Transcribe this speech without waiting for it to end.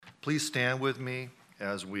Please stand with me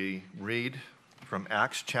as we read from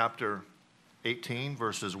Acts chapter 18,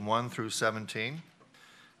 verses 1 through 17.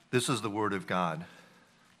 This is the word of God.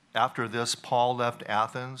 After this, Paul left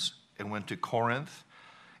Athens and went to Corinth,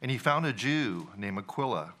 and he found a Jew named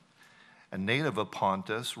Aquila, a native of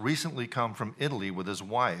Pontus, recently come from Italy with his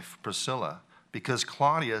wife, Priscilla, because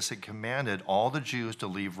Claudius had commanded all the Jews to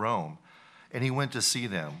leave Rome, and he went to see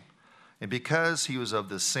them. And because he was of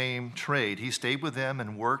the same trade, he stayed with them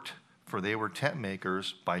and worked, for they were tent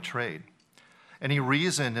makers by trade. And he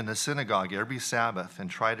reasoned in the synagogue every Sabbath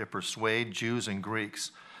and tried to persuade Jews and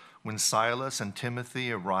Greeks. When Silas and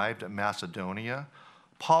Timothy arrived at Macedonia,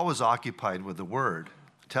 Paul was occupied with the word,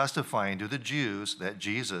 testifying to the Jews that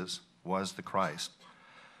Jesus was the Christ.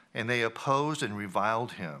 And they opposed and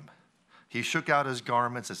reviled him. He shook out his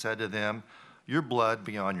garments and said to them, "Your blood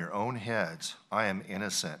be on your own heads. I am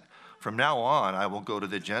innocent. From now on, I will go to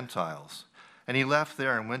the Gentiles." And he left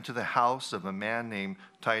there and went to the house of a man named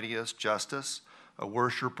Titius Justus, a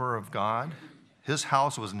worshiper of God. His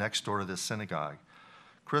house was next door to the synagogue.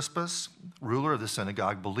 Crispus, ruler of the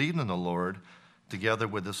synagogue, believed in the Lord together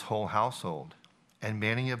with his whole household. And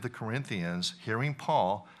many of the Corinthians, hearing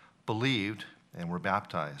Paul, believed and were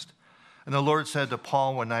baptized. And the Lord said to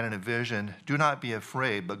Paul one night in a vision, "Do not be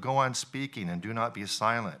afraid, but go on speaking and do not be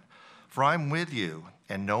silent. For I am with you,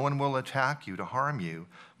 and no one will attack you to harm you,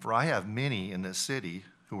 for I have many in this city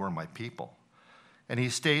who are my people." And he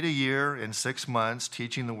stayed 1 year and 6 months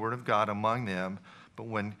teaching the word of God among them. But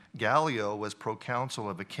when Gallio was proconsul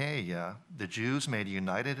of Achaia, the Jews made a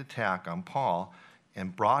united attack on Paul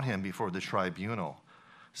and brought him before the tribunal,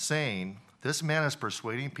 saying, "This man is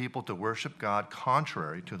persuading people to worship God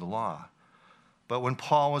contrary to the law." But when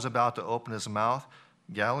Paul was about to open his mouth,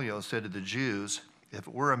 Gallio said to the Jews, "If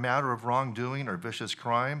it were a matter of wrongdoing or vicious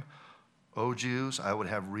crime, O Jews, I would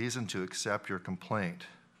have reason to accept your complaint.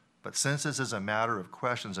 But since this is a matter of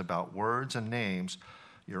questions about words and names,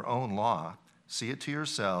 your own law, see it to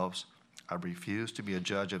yourselves. I refuse to be a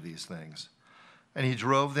judge of these things." And he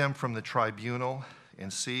drove them from the tribunal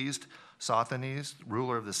and seized Sosthenes,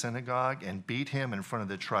 ruler of the synagogue, and beat him in front of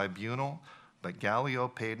the tribunal. But Gallio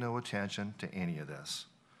paid no attention to any of this.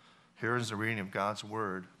 Here is the reading of God's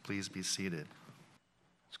word. Please be seated.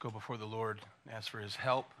 Let's go before the Lord and ask for his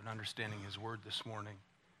help in understanding his word this morning.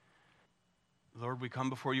 Lord, we come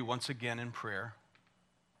before you once again in prayer.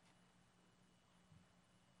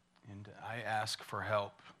 And I ask for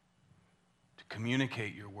help to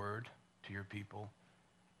communicate your word to your people.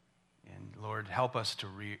 And Lord, help us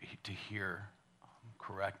to hear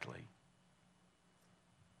correctly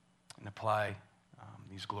and apply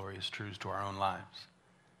these glorious truths to our own lives.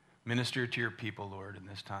 Minister to your people, Lord, in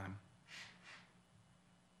this time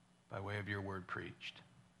by way of your word preached.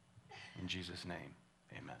 In Jesus' name,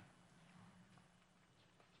 amen.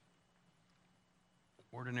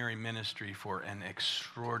 Ordinary Ministry for an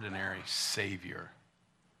Extraordinary Savior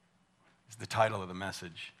is the title of the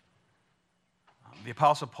message. The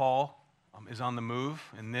Apostle Paul is on the move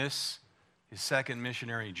in this, his second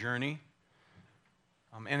missionary journey.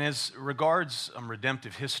 And as regards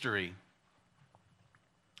redemptive history,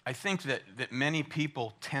 I think that many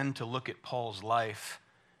people tend to look at Paul's life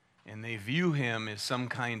and they view him as some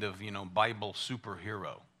kind of, Bible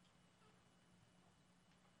superhero.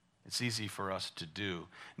 It's easy for us to do.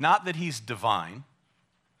 Not that he's divine,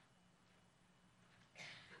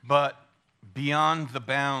 but beyond the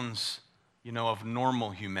bounds, of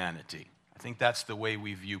normal humanity. I think that's the way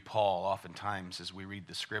we view Paul oftentimes as we read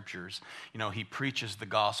the scriptures. He preaches the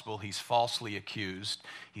gospel, he's falsely accused,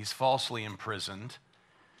 he's falsely imprisoned,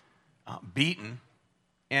 beaten,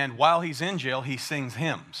 and while he's in jail, he sings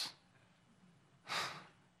hymns.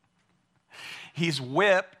 He's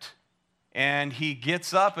whipped, and he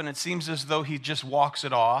gets up, and it seems as though he just walks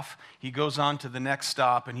it off. He goes on to the next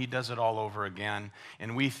stop, and he does it all over again,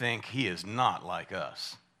 and we think he is not like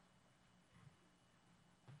us.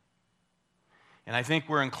 And I think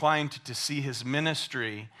we're inclined to see his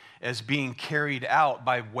ministry as being carried out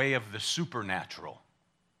by way of the supernatural,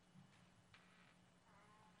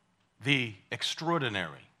 the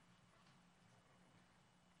extraordinary.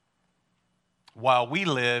 While we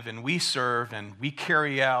live and we serve and we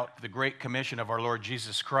carry out the great commission of our Lord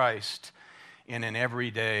Jesus Christ in an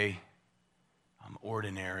everyday,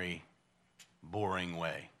 ordinary, boring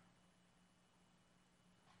way.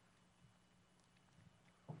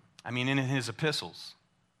 In his epistles,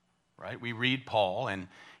 right? We read Paul, and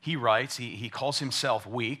he writes, he calls himself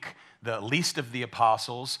weak, the least of the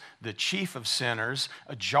apostles, the chief of sinners,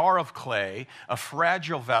 a jar of clay, a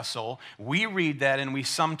fragile vessel. We read that and we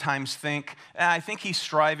sometimes think, I think he's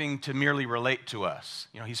striving to merely relate to us.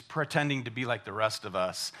 He's pretending to be like the rest of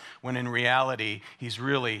us, when in reality, he's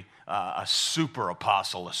really a super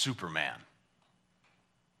apostle, a superman.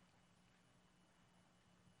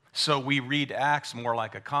 So we read Acts more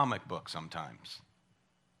like a comic book sometimes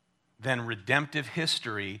than redemptive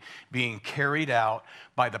history being carried out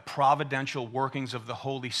by the providential workings of the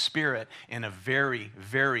Holy Spirit in a very,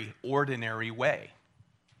 very ordinary way.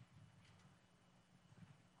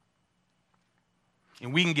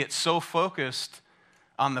 And we can get so focused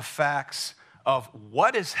on the facts of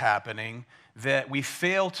what is happening that we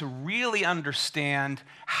fail to really understand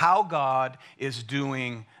how God is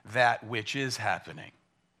doing that which is happening.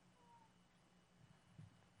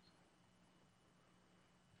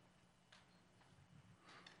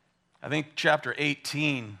 I think chapter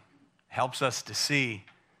 18 helps us to see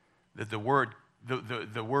that the word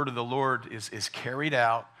of the Lord is carried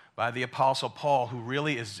out by the Apostle Paul, who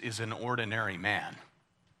really is an ordinary man,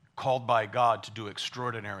 called by God to do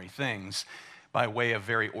extraordinary things by way of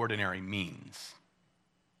very ordinary means.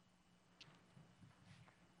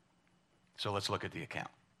 So let's look at the account.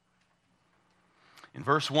 In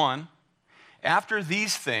verse 1, after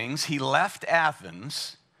these things, he left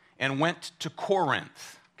Athens and went to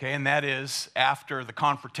Corinth. Okay, and that is after the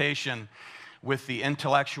confrontation with the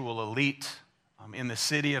intellectual elite in the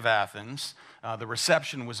city of Athens. The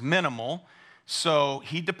reception was minimal, so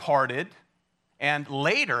he departed. And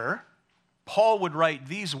later, Paul would write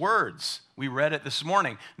these words. We read it this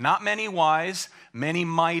morning. Not many wise, many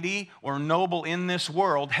mighty, or noble in this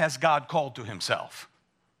world has God called to himself.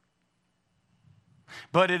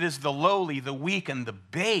 But it is the lowly, the weak, and the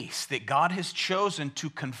base that God has chosen to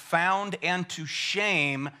confound and to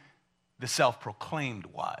shame the self-proclaimed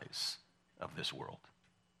wise of this world.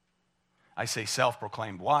 I say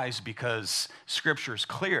self-proclaimed wise because Scripture is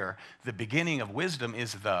clear. The beginning of wisdom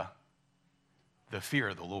is the fear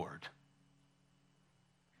of the Lord.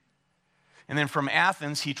 And then from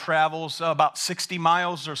Athens, he travels about 60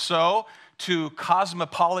 miles or so to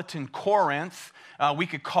cosmopolitan Corinth. We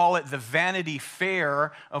could call it the Vanity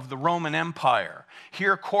Fair of the Roman Empire.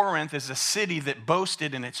 Here, Corinth is a city that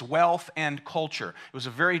boasted in its wealth and culture. It was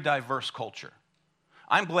a very diverse culture.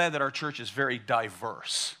 I'm glad that our church is very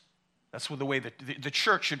diverse. That's the way that the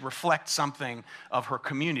church should reflect something of her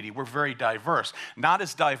community. We're very diverse. Not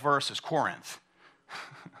as diverse as Corinth.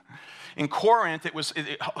 In Corinth,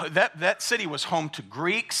 that city was home to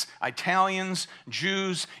Greeks, Italians,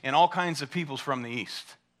 Jews, and all kinds of peoples from the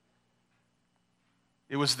East.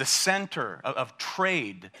 It was the center of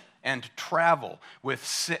trade and travel, with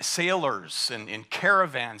sailors and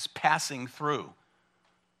caravans passing through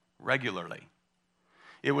regularly.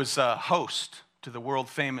 It was a host to the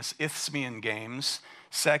world-famous Isthmian Games,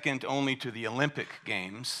 second only to the Olympic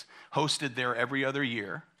Games, hosted there every other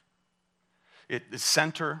year. It is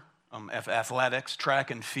center of athletics,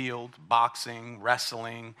 track and field, boxing,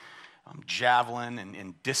 wrestling, javelin,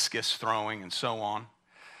 and discus throwing, and so on.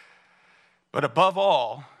 But above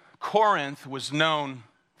all, Corinth was known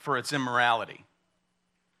for its immorality.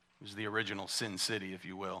 It was the original Sin City, if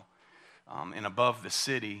you will. And above the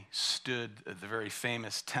city stood the very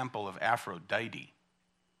famous temple of Aphrodite,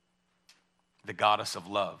 the goddess of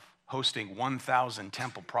love, hosting 1,000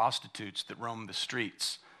 temple prostitutes that roamed the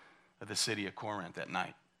streets of the city of Corinth at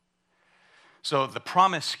night. So the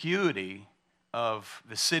promiscuity of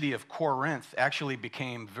the city of Corinth actually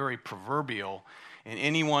became very proverbial, and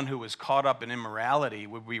anyone who was caught up in immorality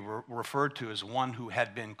would be referred to as one who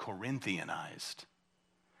had been Corinthianized.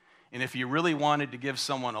 And if you really wanted to give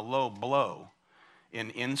someone a low blow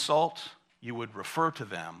in insult, you would refer to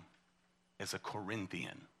them as a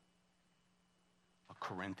Corinthian. A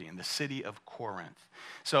Corinthian, the city of Corinth.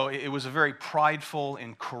 So it was a very prideful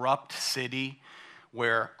and corrupt city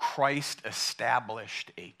where Christ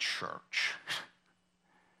established a church.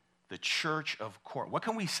 The church of Corinth. What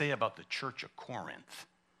can we say about the church of Corinth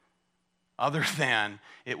other than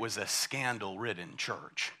it was a scandal-ridden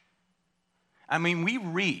church? I mean, we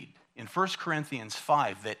read in 1 Corinthians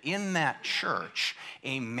 5 that in that church,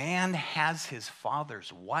 a man has his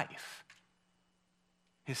father's wife,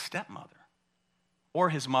 his stepmother, or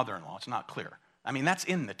his mother-in-law. It's not clear. I mean, that's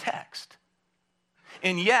in the text.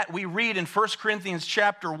 And yet we read in 1 Corinthians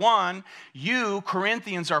chapter 1, you,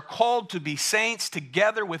 Corinthians, are called to be saints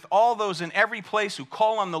together with all those in every place who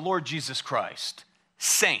call on the Lord Jesus Christ.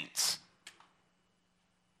 Saints.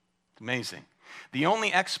 It's amazing. The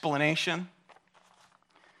only explanation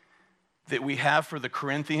that we have for the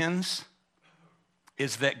Corinthians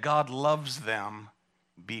is that God loves them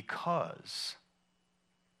because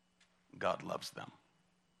God loves them.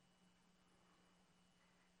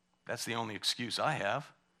 That's the only excuse I have.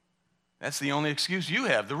 That's the only excuse you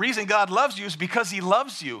have. The reason God loves you is because he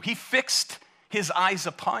loves you. He fixed his eyes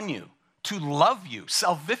upon you to love you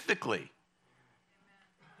salvifically.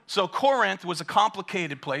 So Corinth was a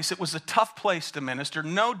complicated place. It was a tough place to minister,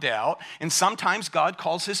 no doubt. And sometimes God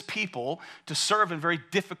calls his people to serve in very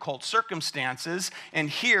difficult circumstances. And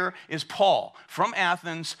here is Paul from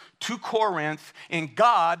Athens to Corinth. And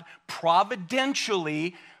God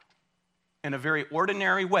providentially, in a very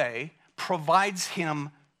ordinary way, provides him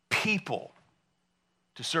people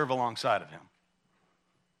to serve alongside of him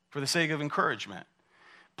for the sake of encouragement.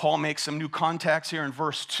 Paul makes some new contacts here in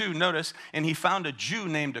verse 2. Notice, and he found a Jew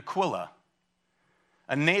named Aquila,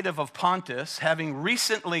 a native of Pontus, having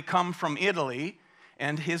recently come from Italy,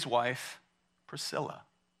 and his wife Priscilla,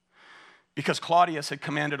 because Claudius had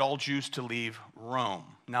commanded all Jews to leave Rome.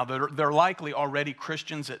 Now, they're likely already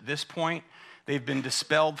Christians at this point. They've been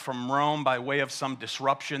dispelled from Rome by way of some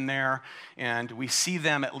disruption there, and we see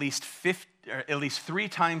them at least 3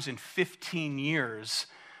 times in 15 years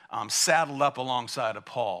saddled up alongside of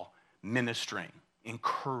Paul, ministering,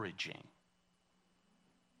 encouraging,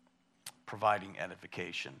 providing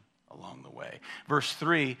edification along the way. Verse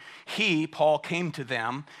 3, Paul, came to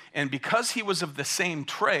them, and because he was of the same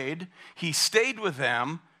trade, he stayed with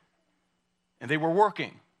them, and they were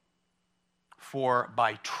working. For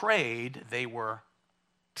by trade, they were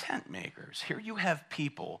tent makers. Here you have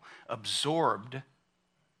people absorbed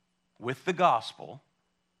with the gospel.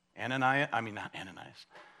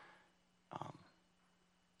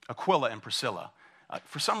 Aquila and Priscilla.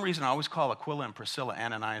 For some reason, I always call Aquila and Priscilla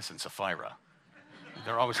Ananias and Sapphira.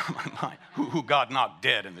 They're always on my mind, who God knocked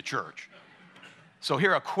dead in the church. So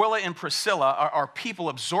here, Aquila and Priscilla are people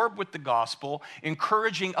absorbed with the gospel,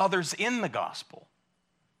 encouraging others in the gospel.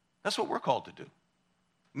 That's what we're called to do.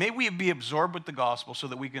 May we be absorbed with the gospel so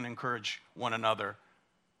that we can encourage one another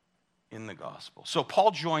in the gospel. So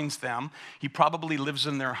Paul joins them. He probably lives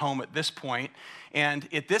in their home at this point, and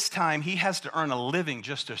at this time, he has to earn a living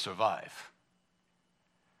just to survive.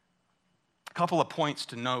 A couple of points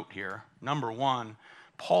to note here. Number one,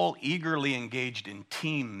 Paul eagerly engaged in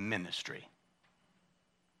team ministry.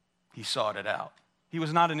 He sought it out. He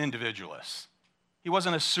was not an individualist. He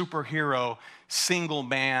wasn't a superhero, single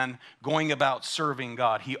man going about serving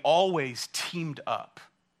God. He always teamed up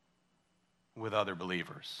with other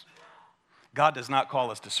believers. God does not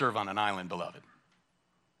call us to serve on an island, beloved.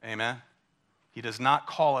 Amen? He does not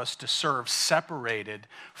call us to serve separated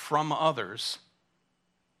from others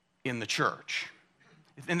in the church.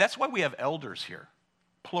 And that's why we have elders here,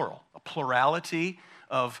 plural, a plurality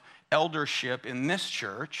of eldership in this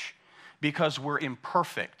church, because we're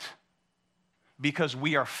imperfect, because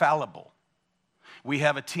we are fallible. We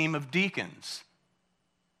have a team of deacons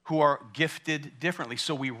who are gifted differently.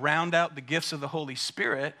 So we round out the gifts of the Holy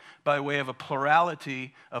Spirit by way of a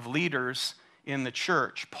plurality of leaders in the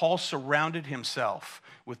church. Paul surrounded himself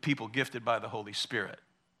with people gifted by the Holy Spirit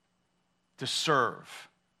to serve,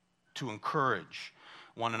 to encourage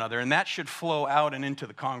one another. And that should flow out and into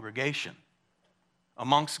the congregation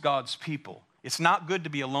amongst God's people. It's not good to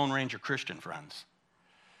be a Lone Ranger Christian, friends.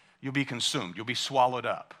 You'll be consumed. You'll be swallowed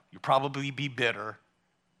up. You'll probably be bitter,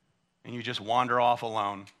 and you just wander off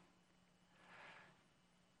alone.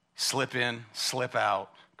 Slip in, slip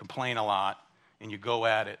out, complain a lot, and you go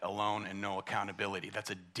at it alone and no accountability.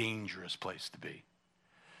 That's a dangerous place to be.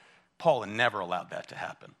 Paul never allowed that to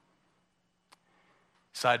happen.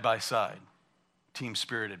 Side by side,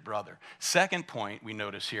 team-spirited brother. Second point we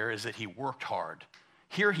notice here is that he worked hard.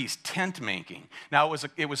 Here he's tent making. Now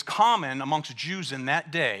it was common amongst Jews in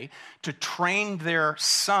that day to train their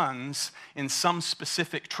sons in some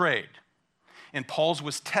specific trade. And Paul's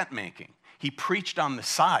was tent making. He preached on the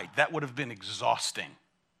side. That would have been exhausting.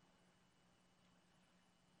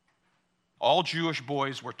 All Jewish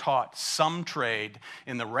boys were taught some trade,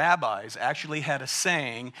 and the rabbis actually had a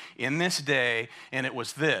saying in this day, and it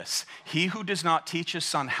was this: he who does not teach his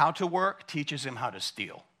son how to work teaches him how to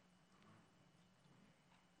steal.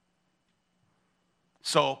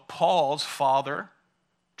 So Paul's father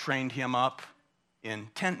trained him up in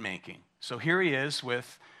tent making. So here he is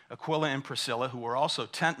with Aquila and Priscilla, who were also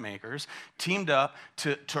tent makers, teamed up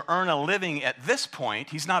to earn a living at this point.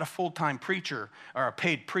 He's not a full-time preacher or a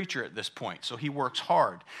paid preacher at this point, so he works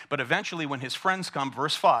hard. But eventually when his friends come,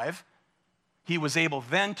 verse 5, he was able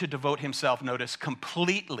then to devote himself, notice,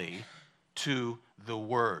 completely to the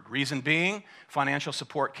word. Reason being, financial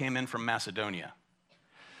support came in from Macedonia.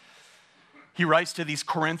 He writes to these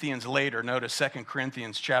Corinthians later. Notice 2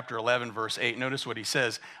 Corinthians chapter 11, verse 8. Notice what he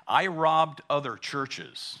says. I robbed other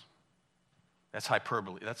churches. That's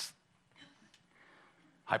hyperbole. That's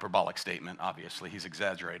hyperbolic statement, obviously. He's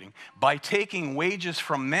exaggerating. By taking wages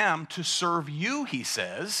from them to serve you, he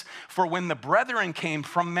says, for when the brethren came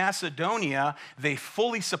from Macedonia, they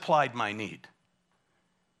fully supplied my need.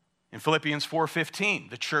 In Philippians 4:15,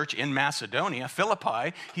 the church in Macedonia,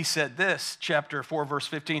 Philippi, he said this, chapter 4, verse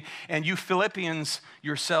 15, and you Philippians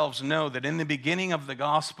yourselves know that in the beginning of the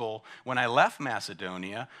gospel, when I left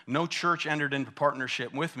Macedonia, no church entered into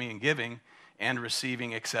partnership with me in giving and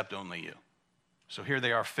receiving except only you. So here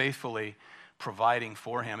they are faithfully providing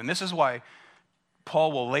for him. And this is why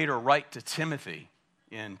Paul will later write to Timothy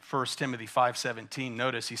in 1 Timothy 5:17.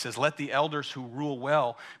 Notice he says, let the elders who rule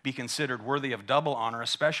well be considered worthy of double honor,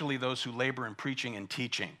 especially those who labor in preaching and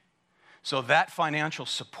teaching. So that financial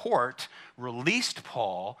support released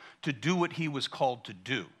Paul to do what he was called to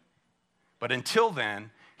do. But until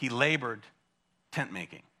then, he labored tent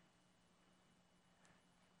making.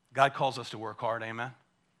 God calls us to work hard, amen?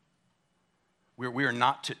 We are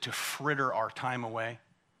not to fritter our time away.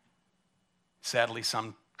 Sadly,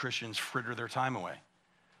 some Christians fritter their time away.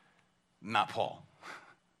 Not Paul.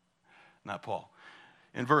 Not Paul.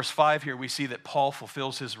 In verse 5 here, we see that Paul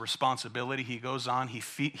fulfills his responsibility. He goes on, he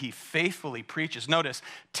faithfully preaches. Notice,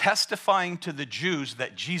 testifying to the Jews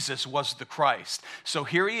that Jesus was the Christ. So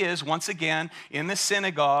here he is, once again, in the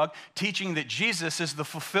synagogue, teaching that Jesus is the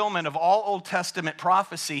fulfillment of all Old Testament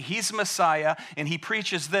prophecy. He's Messiah, and he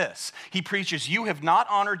preaches this. He preaches, you have not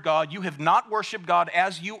honored God, you have not worshiped God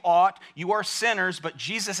as you ought, you are sinners, but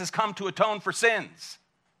Jesus has come to atone for sins.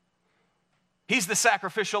 He's the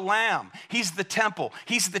sacrificial lamb. He's the temple.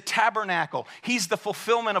 He's the tabernacle. He's the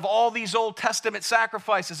fulfillment of all these Old Testament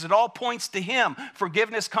sacrifices. It all points to him.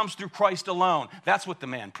 Forgiveness comes through Christ alone. That's what the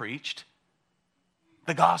man preached.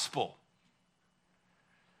 The gospel.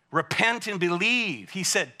 Repent and believe, he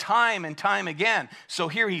said time and time again. So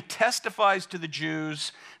here he testifies to the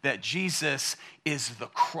Jews that Jesus is the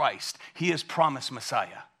Christ. He is promised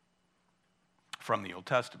Messiah from the Old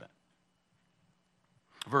Testament.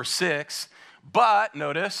 Verse 6, but,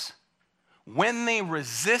 notice, when they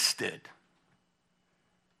resisted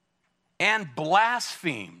and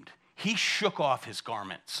blasphemed, he shook off his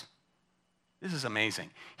garments. This is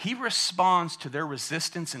amazing. He responds to their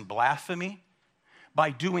resistance and blasphemy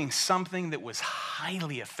by doing something that was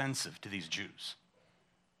highly offensive to these Jews.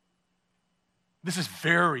 This is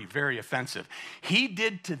very, very offensive. He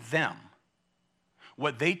did to them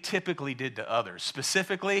what they typically did to others,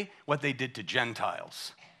 specifically what they did to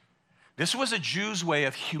Gentiles. This was a Jew's way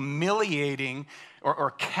of humiliating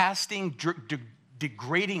or casting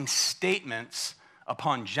degrading statements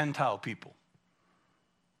upon Gentile people.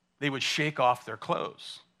 They would shake off their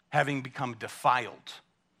clothes, having become defiled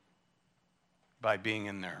by being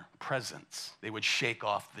in their presence. They would shake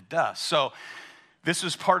off the dust. So this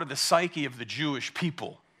was part of the psyche of the Jewish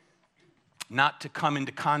people, not to come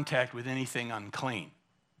into contact with anything unclean.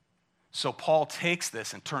 So Paul takes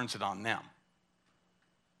this and turns it on them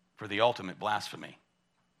for the ultimate blasphemy.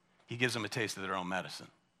 He gives them a taste of their own medicine.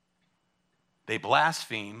 They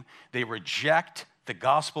blaspheme, they reject the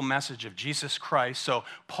gospel message of Jesus Christ, so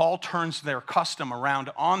Paul turns their custom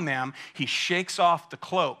around on them. He shakes off the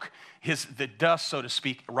cloak, the dust, so to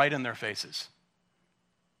speak, right in their faces.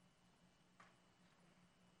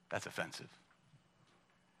 That's offensive.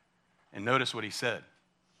 And notice what he said.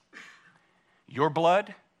 Your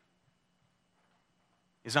blood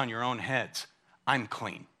is on your own heads. I'm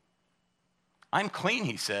clean. I'm clean,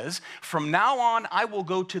 he says. From now on, I will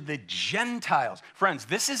go to the Gentiles. Friends,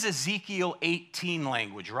 this is Ezekiel 18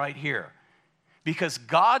 language right here. Because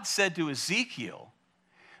God said to Ezekiel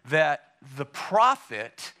that the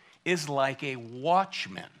prophet is like a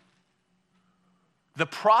watchman. The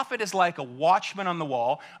prophet is like a watchman on the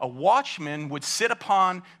wall. A watchman would sit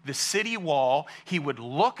upon the city wall. He would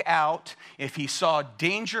look out. If he saw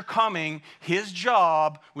danger coming, his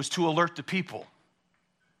job was to alert the people.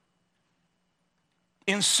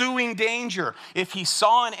 Ensuing danger. If he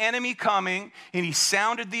saw an enemy coming and he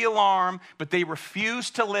sounded the alarm, but they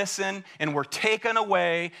refused to listen and were taken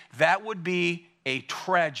away, that would be a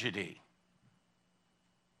tragedy.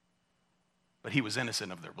 But he was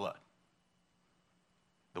innocent of their blood.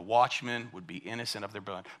 The watchman would be innocent of their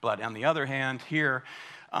blood. On the other hand, here,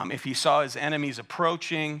 if he saw his enemies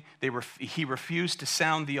approaching, he refused to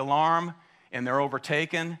sound the alarm, and they're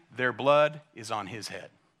overtaken, their blood is on his head.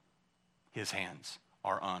 His hands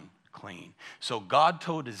are unclean. So God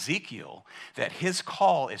told Ezekiel that his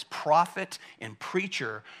call as prophet and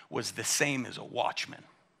preacher was the same as a watchman.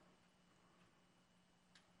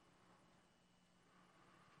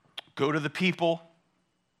 Go to the people.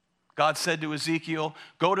 God said to Ezekiel,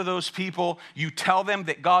 go to those people. You tell them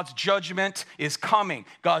that God's judgment is coming.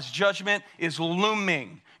 God's judgment is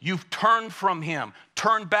looming. You've turned from him.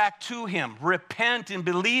 Turn back to him. Repent and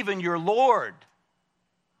believe in your Lord.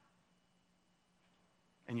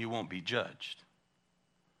 And you won't be judged.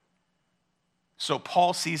 So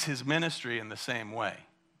Paul sees his ministry in the same way.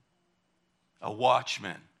 A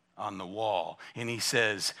watchman on the wall. And he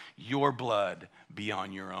says, your blood be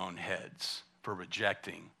on your own heads for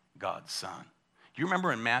rejecting God's Son. Do you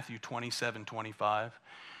remember in Matthew 27:25,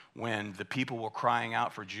 when the people were crying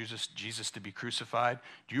out for Jesus to be crucified?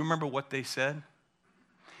 Do you remember what they said?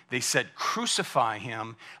 They said, crucify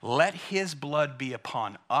him, let his blood be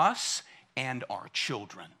upon us and our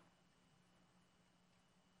children.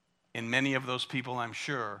 And many of those people, I'm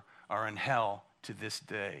sure, are in hell to this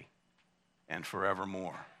day and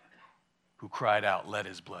forevermore, who cried out, let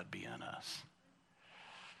his blood be on us.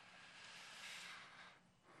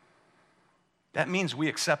 That means we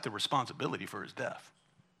accept the responsibility for his death.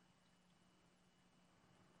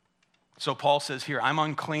 So Paul says here, I'm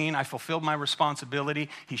unclean. I fulfilled my responsibility.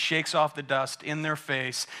 He shakes off the dust in their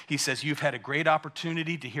face. He says, you've had a great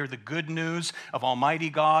opportunity to hear the good news of Almighty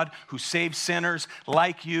God who saves sinners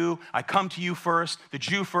like you. I come to you first, the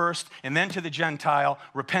Jew first, and then to the Gentile.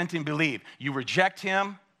 Repent and believe. You reject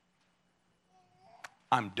him,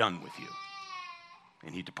 I'm done with you.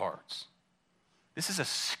 And he departs. This is a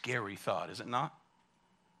scary thought, is it not?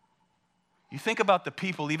 You think about the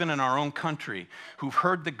people, even in our own country, who've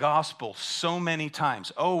heard the gospel so many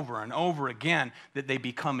times, over and over again, that they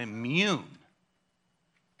become immune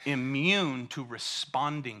to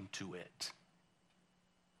responding to it.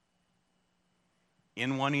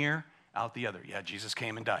 In one ear, out the other. Yeah, Jesus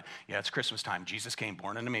came and died. Yeah, it's Christmas time. Jesus came,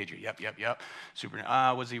 born in a manger. Yep.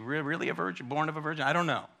 Was he really a virgin, born of a virgin? I don't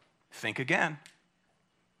know. Think again.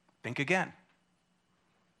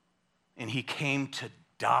 And he came to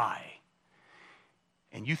die.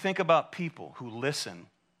 And you think about people who listen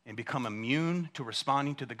and become immune to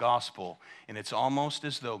responding to the gospel, and it's almost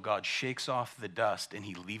as though God shakes off the dust and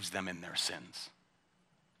he leaves them in their sins.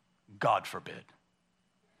 God forbid.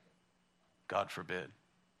 God forbid.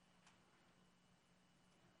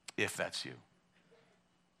 If that's you,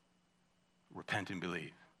 repent and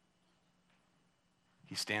believe.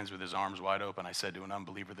 He stands with his arms wide open. I said to an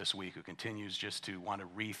unbeliever this week who continues just to want to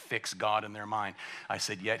refix God in their mind, I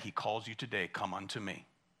said, yet he calls you today, come unto me.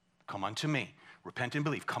 Come unto me. Repent and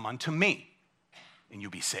believe. Come unto me, and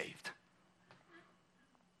you'll be saved.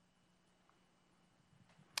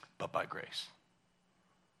 But by grace.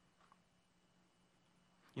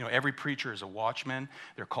 You know, every preacher is a watchman.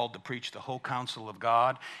 They're called to preach the whole counsel of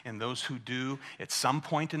God. And those who do, at some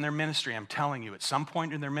point in their ministry, I'm telling you, at some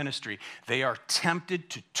point in their ministry, they are tempted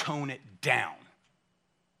to tone it down.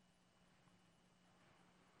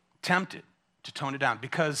 Tempted to tone it down.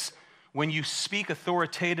 Because when you speak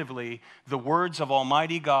authoritatively the words of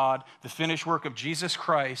Almighty God, the finished work of Jesus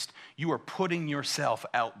Christ, you are putting yourself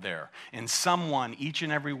out there. And someone each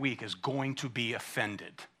and every week is going to be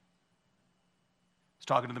offended. I was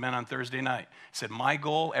talking to the men on Thursday night. I said, my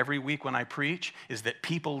goal every week when I preach is that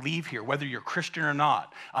people leave here, whether you're Christian or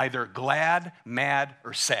not, either glad, mad,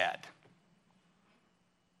 or sad.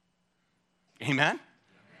 Amen?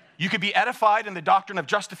 You could be edified in the doctrine of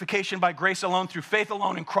justification by grace alone, through faith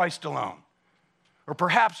alone, in Christ alone. Or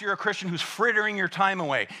perhaps you're a Christian who's frittering your time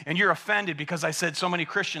away, and you're offended because I said so many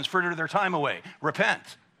Christians fritter their time away.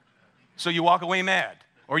 Repent. So you walk away mad,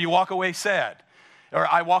 or you walk away sad. Or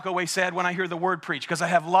I walk away sad when I hear the word preached because I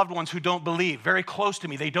have loved ones who don't believe, very close to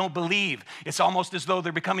me. They don't believe. It's almost as though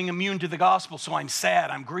they're becoming immune to the gospel, so I'm sad,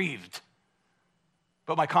 I'm grieved.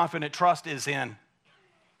 But my confident trust is in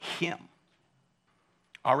him.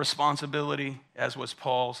 Our responsibility, as was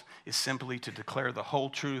Paul's, is simply to declare the whole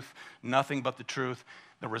truth, nothing but the truth.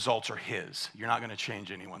 The results are his. You're not going to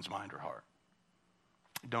change anyone's mind or heart.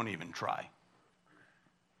 Don't even try.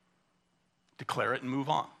 Declare it and move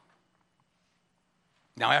on.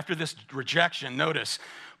 Now, after this rejection, notice,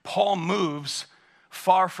 Paul moves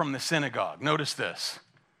far from the synagogue. Notice this.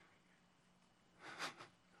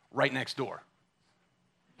 Right next door.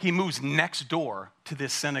 He moves next door to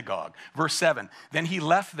this synagogue. Verse 7, then he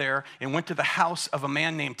left there and went to the house of a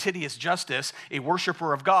man named Titius Justus, a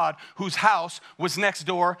worshiper of God, whose house was next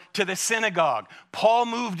door to the synagogue. Paul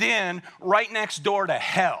moved in right next door to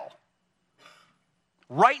hell.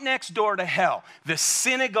 Right next door to hell, the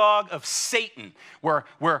synagogue of Satan, where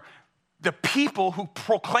the people who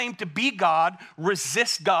proclaim to be God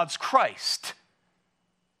resist God's Christ,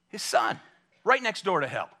 his son, right next door to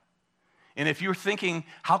hell. And if you're thinking,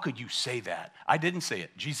 how could you say that? I didn't say it,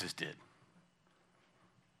 Jesus did.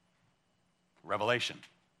 Revelation.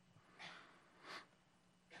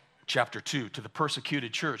 Chapter 2, to the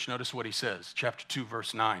persecuted church, notice what he says. Chapter 2,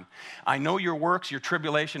 verse 9. I know your works, your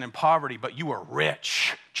tribulation and poverty, but you are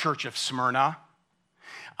rich, church of Smyrna.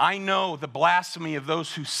 I know the blasphemy of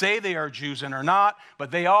those who say they are Jews and are not,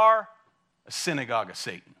 but they are a synagogue of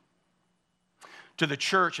Satan. To the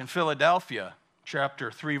church in Philadelphia, chapter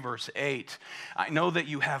 3, verse 8. I know that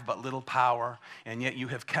you have but little power, and yet you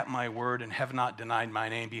have kept my word and have not denied my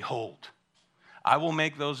name. Behold, I will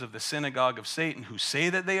make those of the synagogue of Satan who say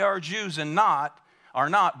that they are Jews and are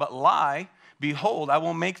not, but lie. Behold, I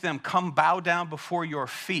will make them come bow down before your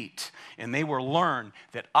feet, and they will learn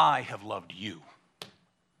that I have loved you.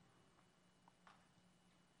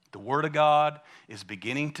 The word of God is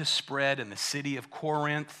beginning to spread in the city of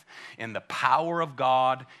Corinth, and the power of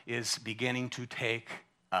God is beginning to take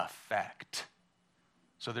effect.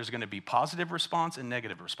 So there's going to be positive response and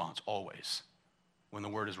negative response always when the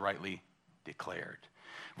word is rightly declared.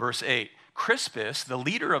 Verse 8, Crispus, the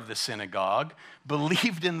leader of the synagogue,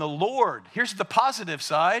 believed in the Lord. Here's the positive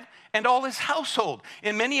side, and all his household.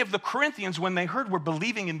 And many of the Corinthians, when they heard, were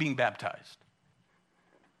believing and being baptized.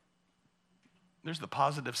 There's the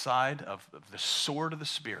positive side of the sword of the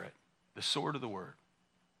Spirit, the sword of the word.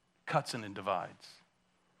 Cuts and divides,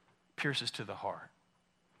 pierces to the heart.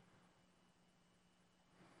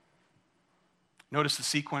 Notice the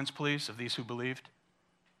sequence, please, of these who believed.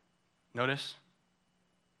 Notice.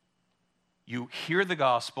 You hear the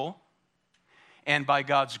gospel, and by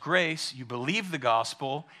God's grace, you believe the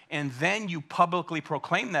gospel, and then you publicly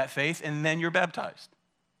proclaim that faith, and then you're baptized.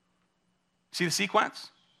 See the sequence?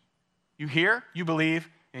 You hear, you believe,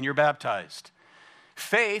 and you're baptized.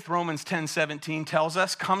 Faith, Romans 10:17 tells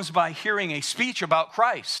us, comes by hearing a speech about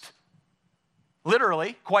Christ.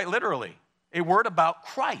 Literally, quite literally, a word about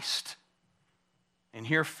Christ. And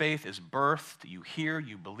here faith is birthed. You hear,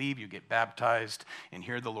 you believe, you get baptized, and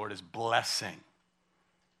here the Lord is blessing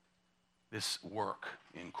this work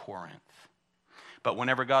in Corinth. But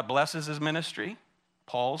whenever God blesses his ministry,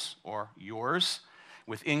 Paul's or yours,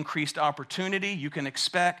 with increased opportunity, you can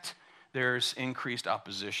expect there's increased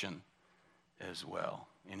opposition as well.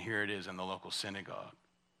 And here it is in the local synagogue.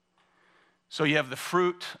 So you have the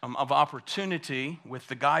fruit of opportunity with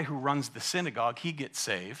the guy who runs the synagogue. He gets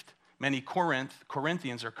saved. Many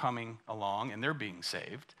Corinthians are coming along and they're being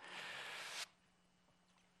saved.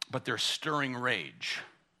 But they're stirring rage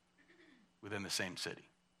within the same city.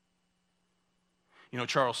 You know,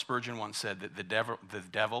 Charles Spurgeon once said that the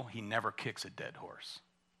devil, he never kicks a dead horse.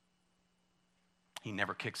 He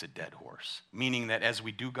never kicks a dead horse, meaning that as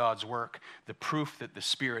we do God's work, the proof that the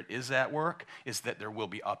Spirit is at work is that there will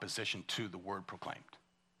be opposition to the word proclaimed.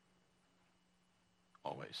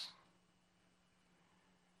 Always.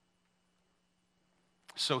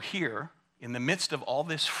 So here, in the midst of all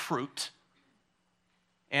this fruit,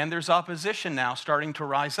 and there's opposition now starting to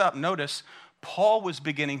rise up. Notice, Paul was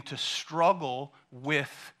beginning to struggle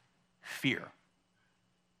with fear.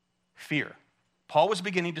 Fear. Paul was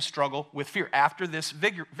beginning to struggle with fear after this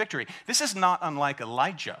victory. This is not unlike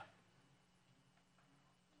Elijah.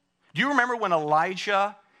 Do you remember when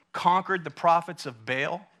Elijah conquered the prophets of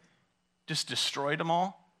Baal? Just destroyed them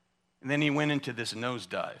all? And then he went into this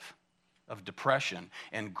nosedive of depression,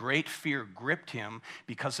 and great fear gripped him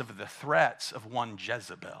because of the threats of one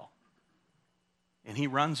Jezebel. And he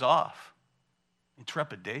runs off in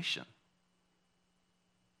trepidation.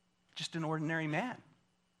 Just an ordinary man.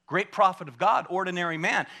 Great prophet of God, ordinary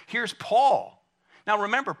man. Here's Paul. Now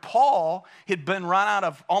remember, Paul had been run out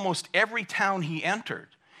of almost every town he entered.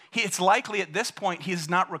 It's likely at this point he has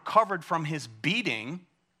not recovered from his beating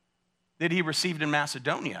that he received in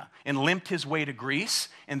Macedonia and limped his way to Greece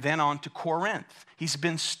and then on to Corinth. He's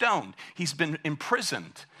been stoned. He's been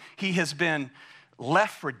imprisoned. He has been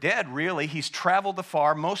left for dead, really. He's traveled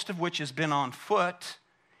afar, most of which has been on foot,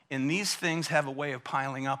 and these things have a way of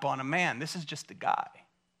piling up on a man. This is just a guy.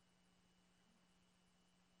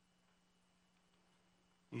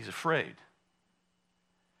 He's afraid.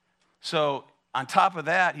 So on top of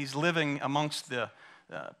that, he's living amongst the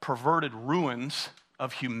perverted ruins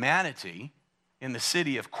of humanity in the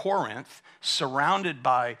city of Corinth, surrounded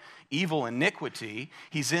by evil iniquity.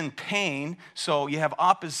 He's in pain, so you have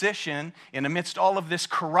opposition. And amidst all of this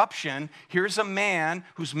corruption, here's a man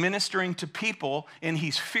who's ministering to people, and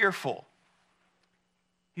he's fearful.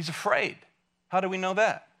 He's afraid. How do we know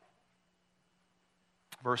that?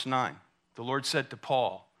 Verse 9. The Lord said to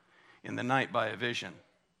Paul in the night by a vision,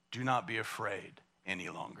 "Do not be afraid any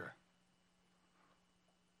longer.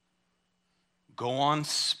 Go on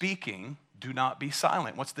speaking, do not be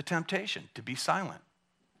silent." What's the temptation? To be silent.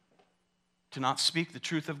 To not speak the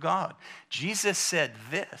truth of God. Jesus said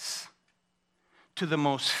this, to the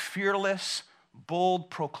most fearless, bold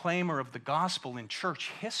proclaimer of the gospel in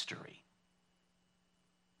church history.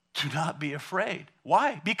 Do not be afraid.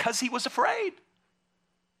 Why? Because he was afraid.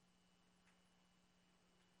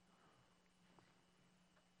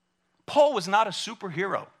 Paul was not a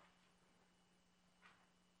superhero.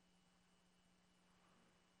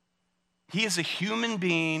 He is a human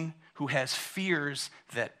being who has fears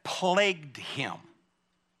that plagued him.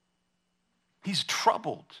 He's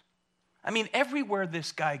troubled. I mean, everywhere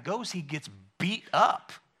this guy goes, he gets beat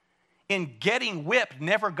up. And getting whipped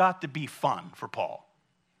never got to be fun for Paul.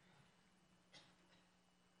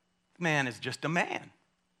 Man is just a man.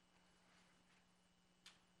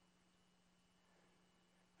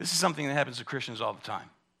 This is something that happens to Christians all the time.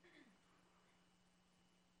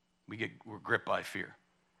 We're gripped by fear.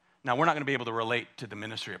 Now, we're not going to be able to relate to the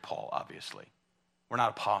ministry of Paul, obviously. We're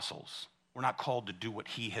not apostles. We're not called to do what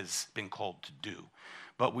he has been called to do.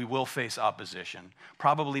 But we will face opposition,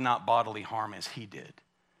 probably not bodily harm as he did.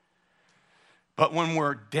 But when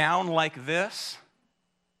we're down like this,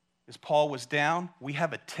 as Paul was down, we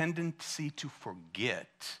have a tendency to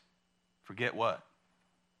forget. Forget what?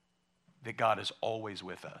 That God is always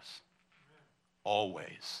with us.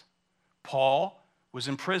 Always. Paul was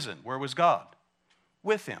in prison. Where was God?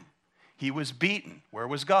 With him. He was beaten. Where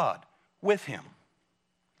was God? With him.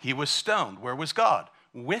 He was stoned. Where was God?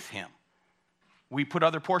 With him. We put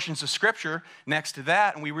other portions of Scripture next to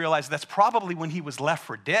that, and we realize that's probably when he was left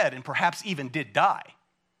for dead and perhaps even did die.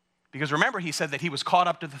 Because remember, he said that he was caught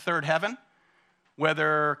up to the third heaven.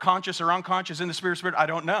 Whether conscious or unconscious in the spirit, I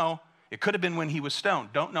don't know. It could have been when he was stoned.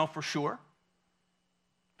 Don't know for sure.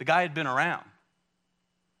 The guy had been around.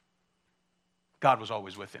 God was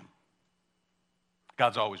always with him.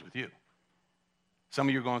 God's always with you. Some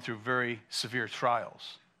of you are going through very severe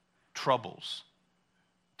trials, troubles,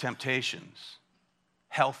 temptations,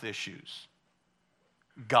 health issues.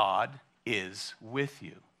 God is with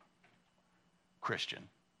you, Christian.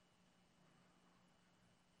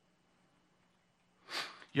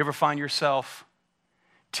 You ever find yourself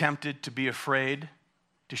tempted to be afraid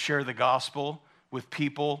to share the gospel with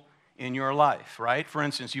people in your life, right? For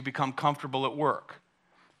instance, you become comfortable at work.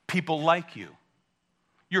 People like you.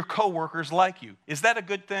 Your coworkers like you. Is that a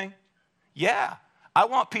good thing? Yeah. I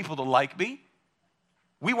want people to like me.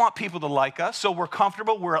 We want people to like us, so we're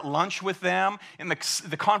comfortable. We're at lunch with them, and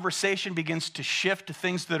the conversation begins to shift to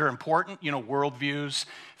things that are important, worldviews,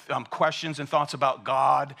 questions and thoughts about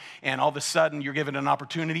God, and all of a sudden you're given an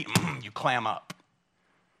opportunity, you clam up.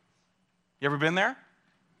 You ever been there?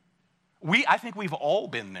 I think we've all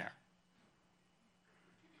been there.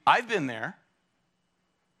 I've been there.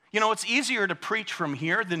 It's easier to preach from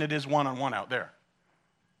here than it is one-on-one out there.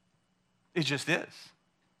 It just is.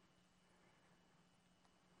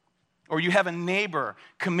 Or you have a neighbor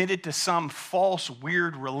committed to some false,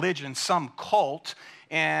 weird religion, some cult,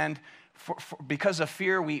 and because of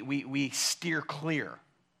fear, we steer clear.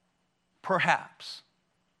 Perhaps.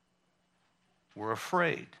 We're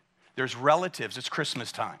afraid. There's relatives. It's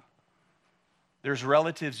Christmas time. There's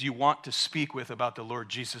relatives you want to speak with about the Lord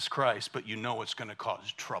Jesus Christ, but you know it's going to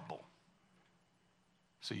cause trouble.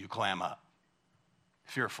 So you clam up.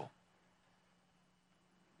 Fearful.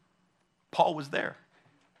 Paul was there.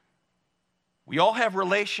 We all have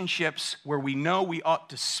relationships where we know we ought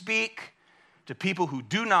to speak to people who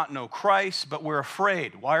do not know Christ, but we're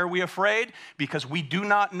afraid. Why are we afraid? Because we do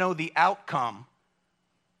not know the outcome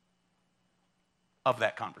of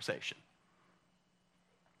that conversation.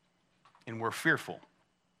 And we're fearful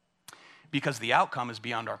because the outcome is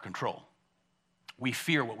beyond our control. We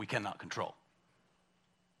fear what we cannot control.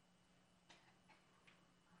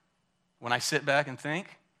 When I sit back and think,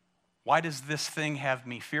 why does this thing have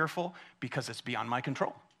me fearful? Because it's beyond my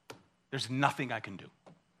control. There's nothing I can do.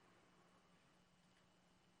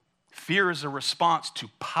 Fear is a response to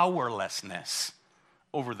powerlessness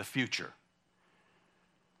over the future.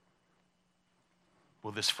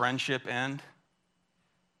 Will this friendship end?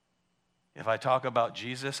 If I talk about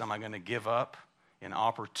Jesus, am I going to give up an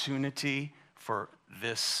opportunity for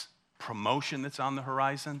this promotion that's on the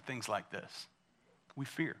horizon? Things like this. We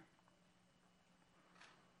fear.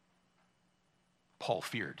 Paul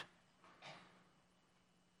feared.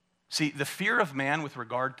 See, the fear of man with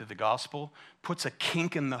regard to the gospel puts a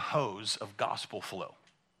kink in the hose of gospel flow.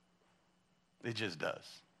 It just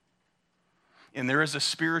does. And there is a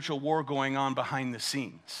spiritual war going on behind the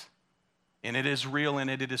scenes. And it is real and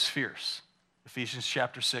it is fierce. Ephesians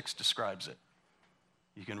chapter 6 describes it.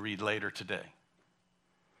 You can read later today.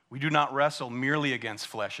 We do not wrestle merely against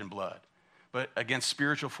flesh and blood, but against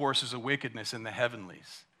spiritual forces of wickedness in the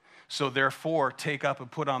heavenlies. So therefore, take up and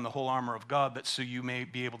put on the whole armor of God, that so you may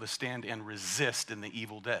be able to stand and resist in the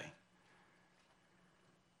evil day.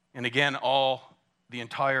 And again, the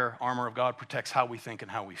entire armor of God protects how we think and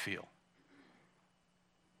how we feel.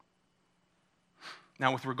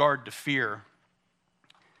 Now, with regard to fear,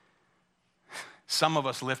 some of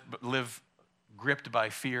us live gripped by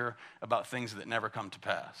fear about things that never come to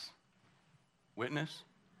pass. Witness?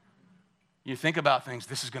 You think about things,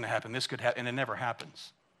 this is going to happen, this could happen, and it never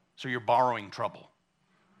happens. So you're borrowing trouble.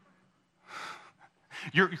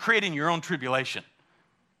 You're creating your own tribulation,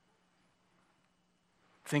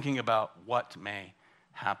 thinking about what may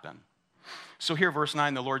happen. So here, verse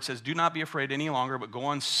 9, the Lord says, do not be afraid any longer, but go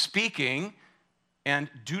on speaking, and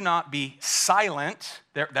do not be silent.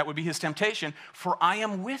 That would be his temptation. For I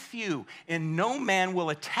am with you, and no man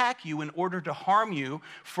will attack you in order to harm you,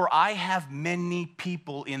 for I have many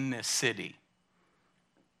people in this city.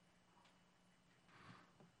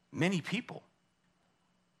 Many people.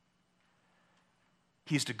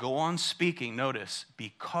 He's to go on speaking, notice,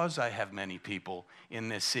 because I have many people in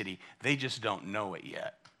this city. They just don't know it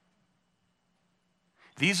yet.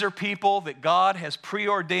 These are people that God has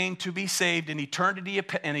preordained to be saved in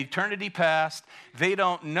eternity past. They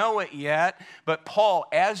don't know it yet. But Paul,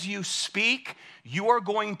 as you speak, you are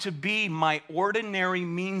going to be my ordinary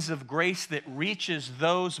means of grace that reaches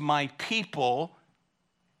those, my people,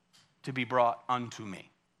 to be brought unto me.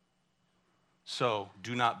 So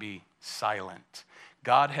do not be silent.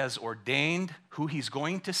 God has ordained who he's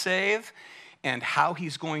going to save and how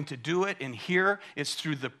he's going to do it. And here it's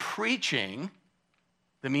through the preaching,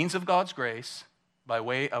 the means of God's grace, by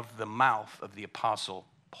way of the mouth of the Apostle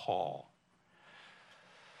Paul.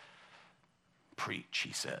 Preach,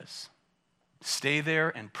 he says. Stay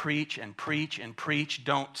there and preach and preach and preach.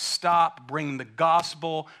 Don't stop. Bring the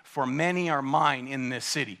gospel, for many are mine in this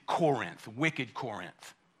city. Corinth, wicked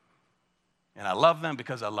Corinth. And I love them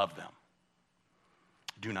because I love them.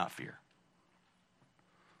 Do not fear.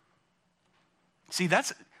 See,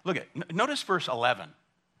 notice verse 11.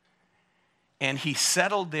 And he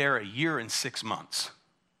settled there 1 year and 6 months.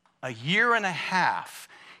 1.5 years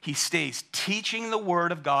he stays teaching the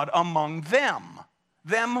word of God among them.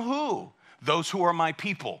 Them who? Those who are my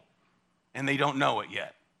people. And they don't know it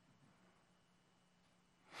yet.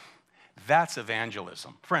 That's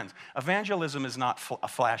evangelism. Friends, evangelism is not a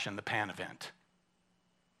flash in the pan event.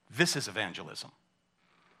 This is evangelism.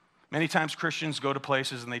 Many times Christians go to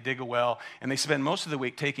places and they dig a well and they spend most of the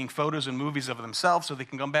week taking photos and movies of themselves so they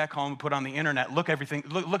can come back home and put on the internet, look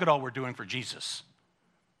at all we're doing for Jesus.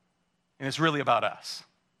 And it's really about us.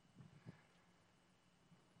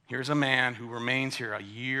 Here's a man who remains here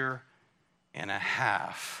 1.5 years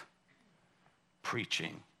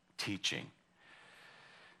preaching, teaching.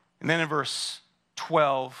 And then in verse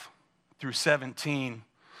 12 through 17,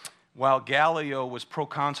 while Gallio was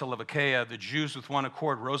proconsul of Achaia, the Jews with one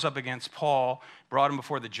accord rose up against Paul, brought him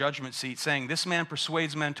before the judgment seat, saying, this man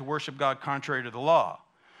persuades men to worship God contrary to the law.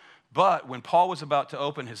 But when Paul was about to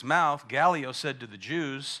open his mouth, Gallio said to the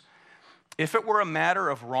Jews, if it were a matter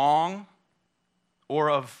of wrong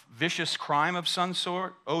or of vicious crime of some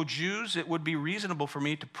sort, O Jews, it would be reasonable for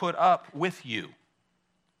me to put up with you.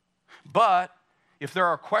 But if there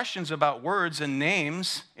are questions about words and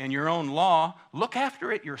names in your own law, look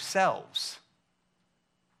after it yourselves.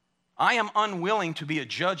 I am unwilling to be a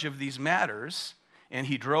judge of these matters. And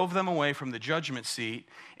he drove them away from the judgment seat,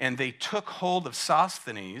 and they took hold of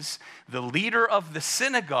Sosthenes, the leader of the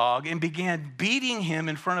synagogue, and began beating him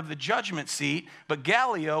in front of the judgment seat. But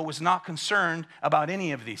Gallio was not concerned about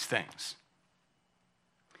any of these things.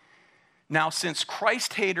 Now, since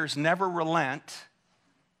Christ haters never relent,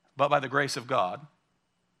 but by the grace of God,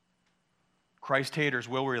 Christ haters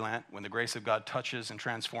will relent when the grace of God touches and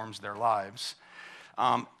transforms their lives.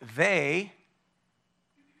 They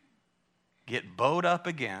get bowed up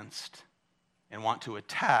against and want to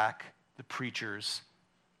attack the preachers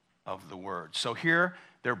of the word. So here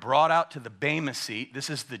they're brought out to the Bema seat. This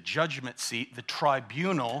is the judgment seat, the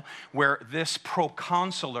tribunal where this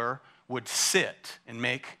proconsular would sit and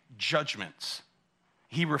make judgments.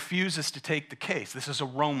 He refuses to take the case. This is a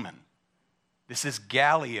Roman. This is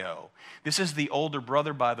Gallio. This is the older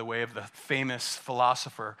brother, by the way, of the famous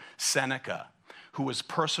philosopher Seneca, who was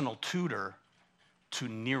personal tutor to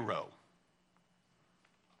Nero.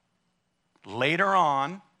 Later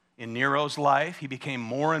on in Nero's life, he became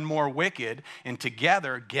more and more wicked, and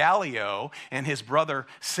together Gallio and his brother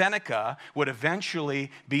Seneca would eventually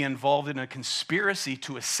be involved in a conspiracy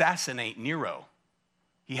to assassinate Nero.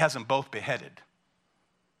 He has them both beheaded.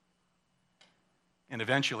 And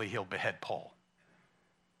eventually he'll behead Paul.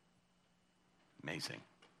 Amazing.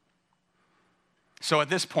 So at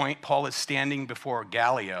this point, Paul is standing before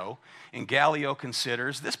Gallio, and Gallio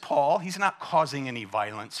considers this Paul, he's not causing any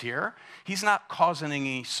violence here. He's not causing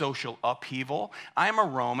any social upheaval. I'm a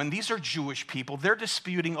Roman. These are Jewish people. They're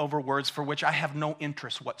disputing over words for which I have no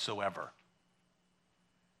interest whatsoever.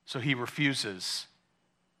 So he refuses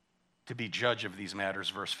to be judge of these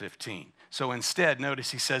matters, verse 15. So instead,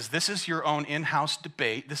 notice he says, this is your own in-house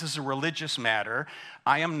debate. This is a religious matter.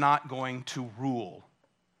 I am not going to rule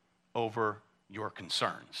over your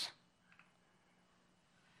concerns.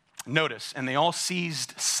 Notice, and they all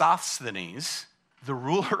seized Sosthenes, the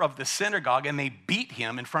ruler of the synagogue, and they beat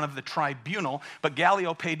him in front of the tribunal, but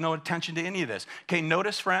Gallio paid no attention to any of this. Okay,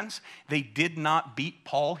 notice, friends, they did not beat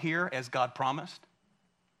Paul here as God promised.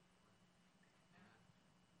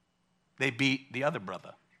 They beat the other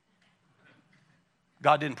brother.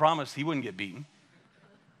 God didn't promise he wouldn't get beaten,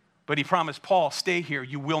 but he promised Paul, stay here,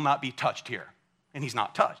 you will not be touched here. And he's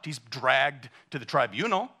not touched. He's dragged to the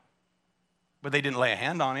tribunal, but they didn't lay a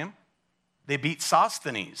hand on him. They beat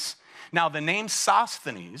Sosthenes. Now, the name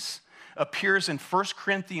Sosthenes appears in 1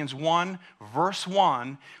 Corinthians 1, verse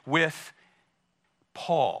 1, with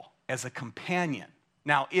Paul as a companion.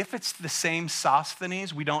 Now, if it's the same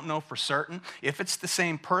Sosthenes, we don't know for certain. If it's the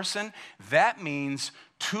same person, that means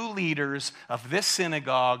two leaders of this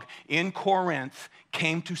synagogue in Corinth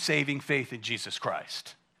came to saving faith in Jesus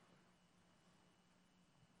Christ.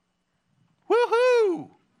 Woohoo!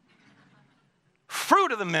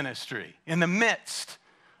 Fruit of the ministry in the midst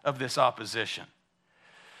of this opposition.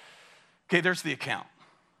 Okay, there's the account.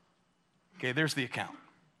 Okay, there's the account.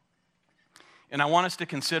 And I want us to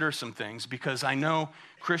consider some things because I know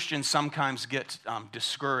Christians sometimes get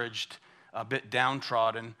discouraged, a bit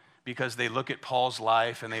downtrodden, because they look at Paul's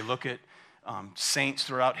life and they look at saints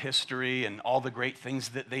throughout history and all the great things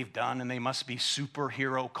that they've done, and they must be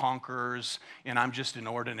superhero conquerors, and I'm just an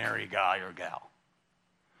ordinary guy or gal.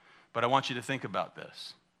 But I want you to think about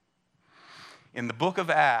this. In the book of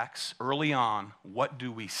Acts, early on, what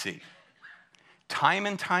do we see? Time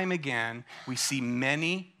and time again, we see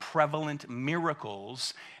many prevalent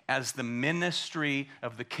miracles as the ministry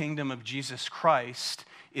of the kingdom of Jesus Christ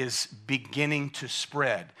is beginning to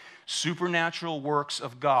spread. Supernatural works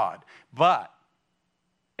of God. But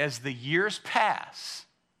as the years pass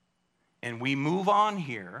and we move on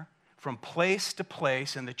here from place to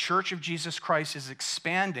place and the church of Jesus Christ is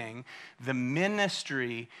expanding, the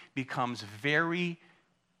ministry becomes very,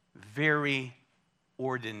 very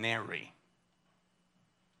ordinary.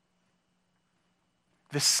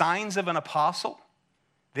 The signs of an apostle,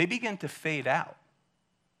 they begin to fade out.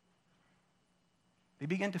 They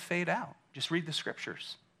begin to fade out. Just read the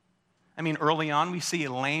scriptures. I mean, early on, we see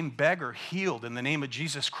a lame beggar healed in the name of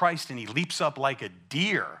Jesus Christ, and he leaps up like a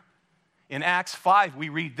deer. In Acts 5, we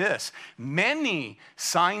read this: many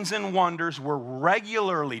signs and wonders were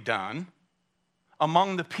regularly done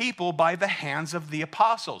among the people by the hands of the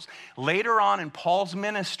apostles. Later on in Paul's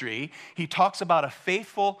ministry, he talks about a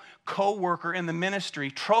faithful co-worker in the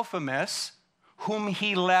ministry, Trophimus, whom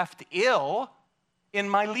he left ill in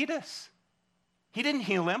Miletus. He didn't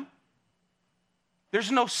heal him.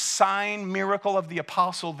 There's no sign, miracle of the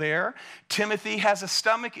apostle there. Timothy has a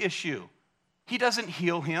stomach issue. He doesn't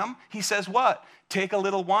heal him. He says what? Take a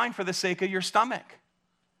little wine for the sake of your stomach.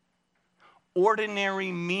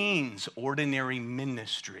 Ordinary means ordinary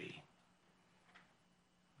ministry.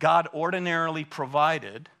 God ordinarily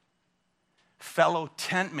provided fellow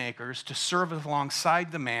tent makers to serve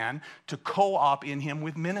alongside the man, to co-op in him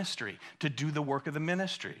with ministry, to do the work of the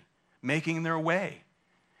ministry, making their way,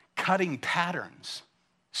 cutting patterns,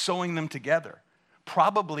 sewing them together,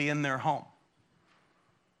 probably in their home.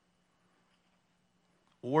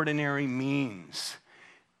 Ordinary means.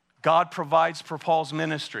 God provides for Paul's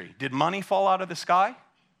ministry. Did money fall out of the sky?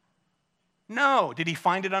 No. Did he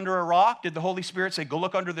find it under a rock? Did the Holy Spirit say, go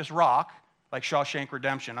look under this rock, like Shawshank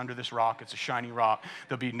Redemption, under this rock, it's a shiny rock.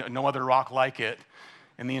 There'll be no other rock like it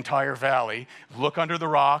in the entire valley. Look under the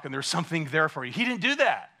rock and there's something there for you. He didn't do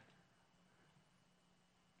that.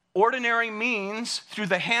 Ordinary means, through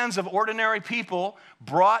the hands of ordinary people,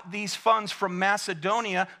 brought these funds from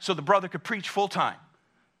Macedonia so the brother could preach full time.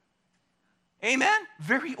 Amen?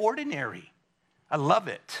 Very ordinary. I love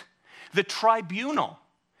it. The tribunal.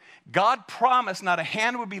 God promised not a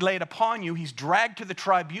hand would be laid upon you. He's dragged to the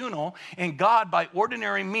tribunal, and God, by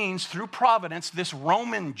ordinary means, through providence, this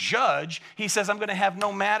Roman judge, he says, I'm going to have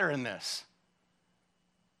no matter in this.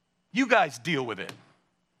 You guys deal with it.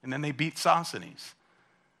 And then they beat Sosthenes,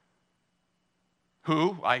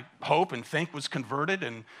 who I hope and think was converted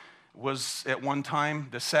and was at one time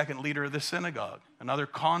the second leader of the synagogue, another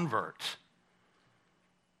convert.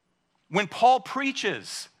 When Paul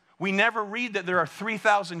preaches, We never read that there are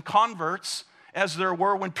 3,000 converts as there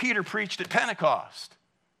were when Peter preached at Pentecost.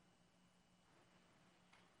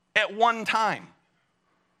 At one time.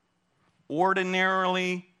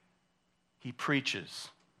 Ordinarily, he preaches.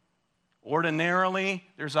 Ordinarily,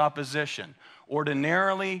 there's opposition.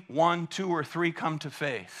 Ordinarily, 1, 2, or 3 come to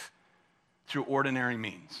faith through ordinary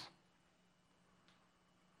means.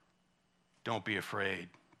 Don't be afraid.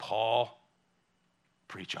 Paul,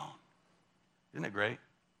 preach on. Isn't it great?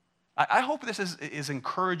 I hope this is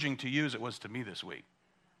encouraging to you as it was to me this week.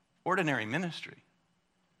 Ordinary ministry.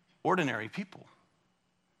 Ordinary people.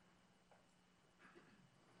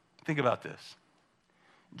 Think about this.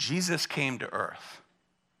 Jesus came to earth.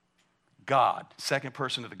 God, second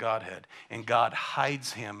person of the Godhead, and God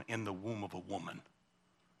hides him in the womb of a woman.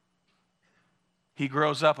 He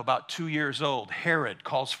grows up about 2 years old. Herod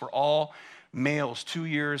calls for all males 2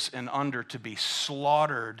 years and under to be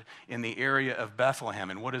slaughtered in the area of Bethlehem.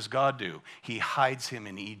 And what does God do? He hides him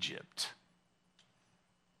in Egypt.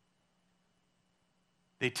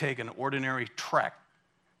 They take an ordinary trek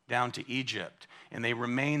down to Egypt, and they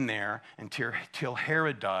remain there until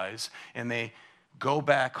Herod dies, and they go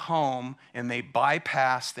back home, and they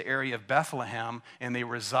bypass the area of Bethlehem, and they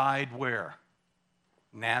reside where?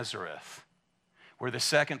 Nazareth, where the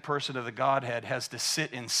second person of the Godhead has to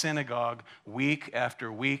sit in synagogue week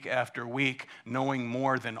after week after week, knowing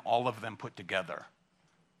more than all of them put together.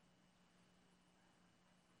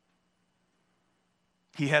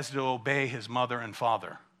 He has to obey his mother and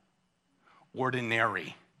father.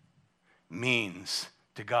 Ordinary means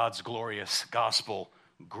to God's glorious gospel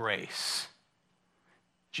grace.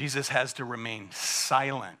 Jesus has to remain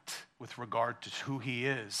silent with regard to who he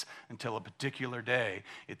is until a particular day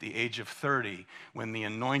at the age of 30 when the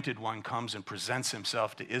anointed one comes and presents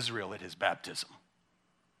himself to Israel at his baptism.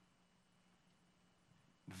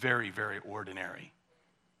 Very, very ordinary.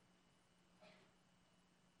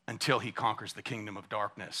 Until he conquers the kingdom of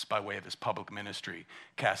darkness by way of his public ministry,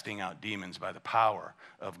 casting out demons by the power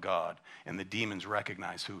of God. And the demons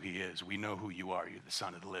recognize who he is. We know who you are. You're the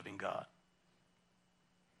Son of the living God.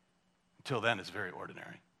 Until then, it's very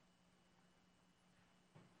ordinary.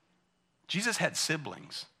 Jesus had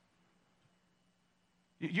siblings.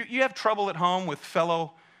 You have trouble at home with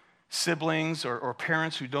fellow siblings or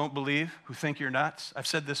parents who don't believe, who think you're nuts? I've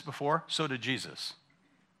said this before. So did Jesus.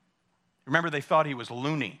 Remember, they thought he was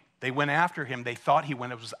loony. They went after him. They thought he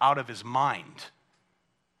was out of his mind.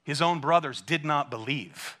 His own brothers did not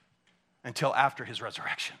believe until after his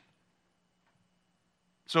resurrection.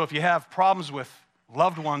 So if you have problems with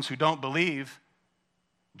loved ones who don't believe,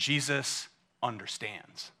 Jesus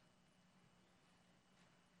understands.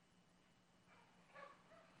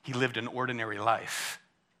 He lived an ordinary life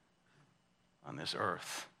on this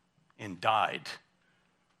earth and died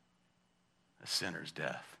a sinner's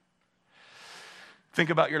death. Think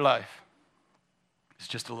about your life. It's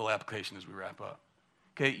just a little application as we wrap up.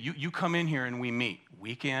 Okay, you come in here and we meet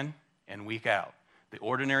week in and week out. The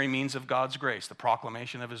ordinary means of God's grace, the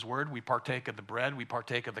proclamation of his word. We partake of the bread, we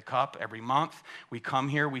partake of the cup every month. We come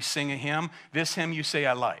here, we sing a hymn. This hymn you say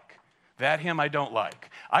I like. That hymn I don't like.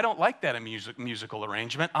 I don't like that musical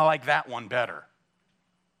arrangement. I like that one better.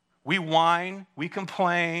 We whine, we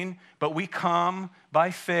complain, but we come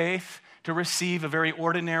by faith to receive a very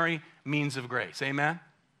ordinary means of grace. Amen?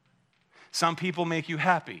 Some people make you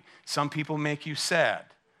happy. Some people make you sad.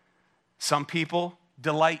 Some people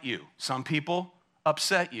delight you. Some people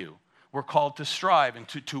upset you. We're called to strive and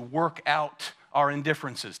to work out our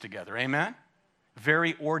indifferences together. Amen?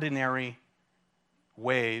 Very ordinary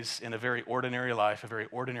ways in a very ordinary life, a very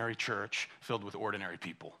ordinary church filled with ordinary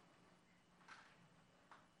people.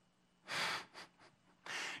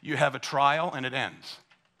 You have a trial and it ends.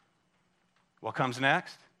 What comes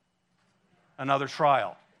next? Another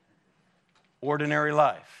trial. Ordinary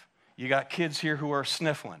life. You got kids here who are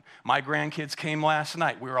sniffling. My grandkids came last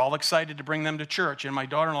night. We were all excited to bring them to church, and my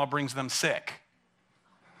daughter-in-law brings them sick.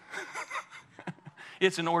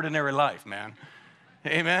 It's an ordinary life, man.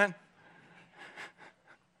 Amen?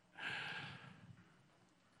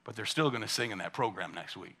 But they're still going to sing in that program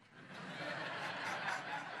next week.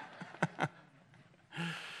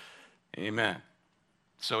 Amen.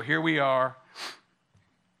 So here we are.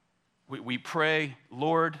 We pray,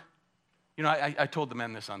 Lord. You know, I told the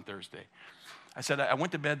men this on Thursday. I said, I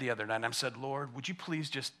went to bed the other night and I said, Lord, would you please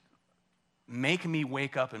just make me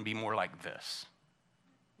wake up and be more like this?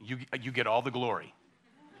 You get all the glory.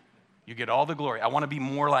 You get all the glory. I want to be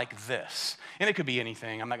more like this. And it could be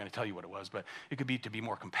anything. I'm not going to tell you what it was, but it could be to be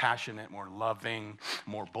more compassionate, more loving,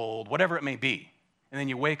 more bold, whatever it may be. And then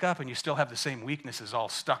you wake up and you still have the same weaknesses all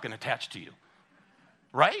stuck and attached to you.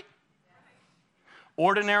 Right?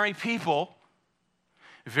 Ordinary people,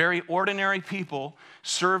 very ordinary people,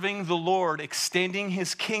 serving the Lord, extending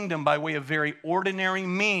his kingdom by way of very ordinary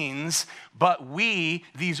means, but we,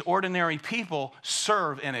 these ordinary people,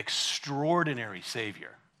 serve an extraordinary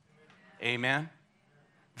Savior. Amen?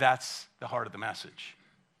 That's the heart of the message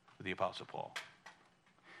of the Apostle Paul.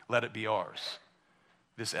 Let it be ours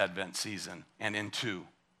this Advent season and into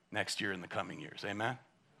next year and the coming years. Amen?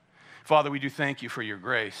 Father, we do thank you for your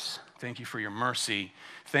grace. Thank you for your mercy.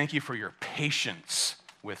 Thank you for your patience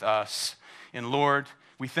with us. And Lord,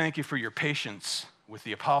 we thank you for your patience with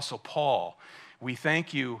the Apostle Paul. We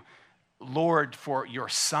thank you, Lord, for your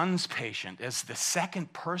Son's patience as the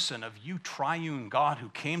second person of you triune God who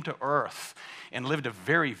came to earth and lived a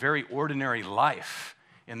very, very ordinary life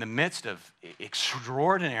in the midst of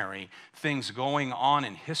extraordinary things going on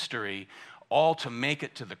in history, all to make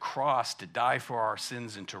it to the cross, to die for our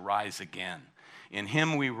sins and to rise again. In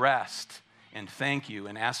him we rest and thank you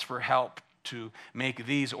and ask for help to make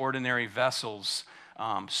these ordinary vessels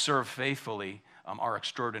serve faithfully our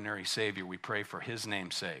extraordinary Savior. We pray for his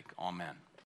name's sake. Amen.